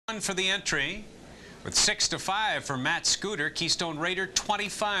For the entry, with 6-5 for Matt Scooter, Keystone Raider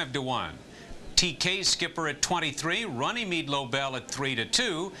 25-1. TK Skipper at 23, Runnymede Lobel at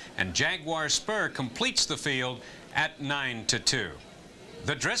 3-2, and Jaguar Spur completes the field at 9-2.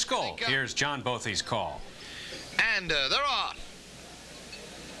 The Driscoll. Here's John Bothy's call. And they're off.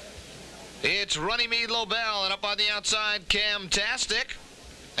 It's Runnymede Lobel, and up on the outside, Camtastic.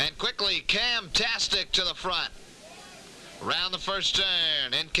 And quickly, Camtastic to the front. Round the first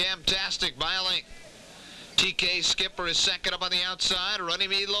turn, and Camtastic by a length. TK Skipper is second up on the outside,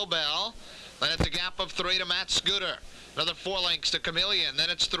 Runnymede Lobel. Then it's a gap of 3 to Matt Scooter. Another 4 lengths to Chameleon. Then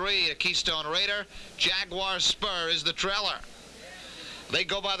it's 3 to Keystone Raider. Jaguar Spur is the trailer. They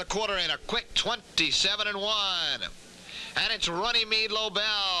go by the quarter in a quick 27-1. And it's Runnymede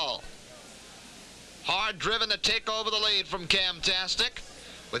Lobel. Hard driven to take over the lead from Camtastic,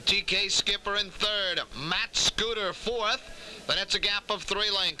 with TK Skipper in third, Matt Scooter fourth. Then it's a gap of 3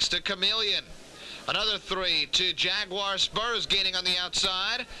 lengths to Chameleon. Another 3 to Jaguar Spurs gaining on the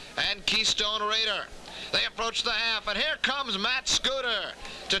outside, and Keystone Raider. They approach the half, and here comes Matt Scooter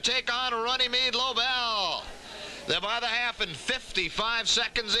to take on Runnymede Lobel. They're by the half in 55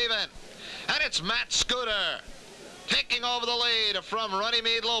 seconds even. And it's Matt Scooter taking over the lead from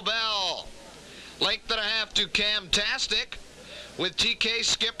Runnymede Lobel. Length and a half to Camtastic, with TK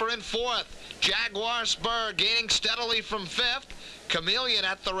Skipper in fourth. Jaguar Spur gaining steadily from fifth. Chameleon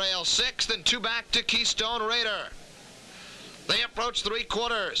at the rail sixth, and 2 back to Keystone Raider. They approach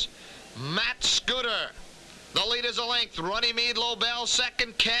 3/4. Matt Scooter. The lead is a length. Runnymede Lobel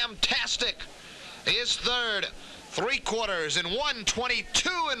second. Camtastic is third. 3/4 in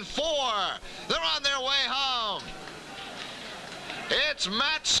 1:22-4. They're on their way home. It's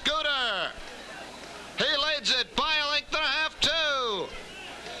Matt Scooter. He leads it by a length and a half, too.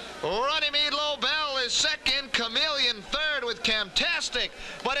 Runnymede Lobel is second, Chameleon third with Camtastic,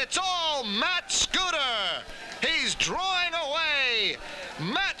 but it's all Matt Scooter. He's drawing away.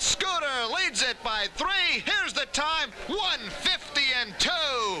 Matt Scooter leads it by 3. Here's the time,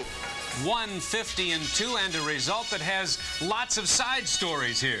 150-2. 150-2, and a result that has lots of side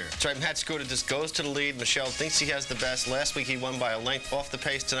stories here. That's right. Matt Scooter just goes to the lead. Michelle thinks he has the best. Last week he won by a length off the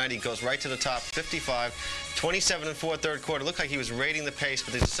pace. Tonight he goes right to the top, 55, 27-4 third quarter. Looked like he was raiding the pace,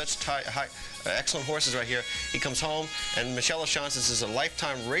 but there's such excellent horses right here. He comes home, and Michelle LaChance, this is a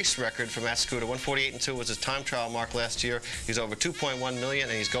lifetime race record for Matt Scooter. 148-2 was his time trial mark last year. He's over $2.1 million,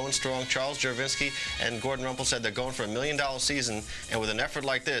 and he's going strong. Charles Jervinsky and Gordon Rumpel said they're going for $1 million season, and with an effort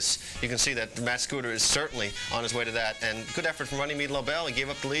like this, you can see that Matt Scooter is certainly on his way to that. And good effort from Runnymede Lobel. He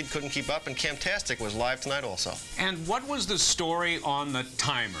gave up the lead, couldn't keep up, and Camtastic was live tonight also. And what was the story on the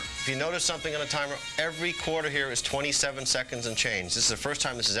timer? If you notice something on the timer, every quarter here is 27 seconds and change. This is the first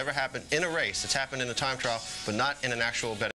time this has ever happened in a race. It's happened in a time trial, but not in an actual betting.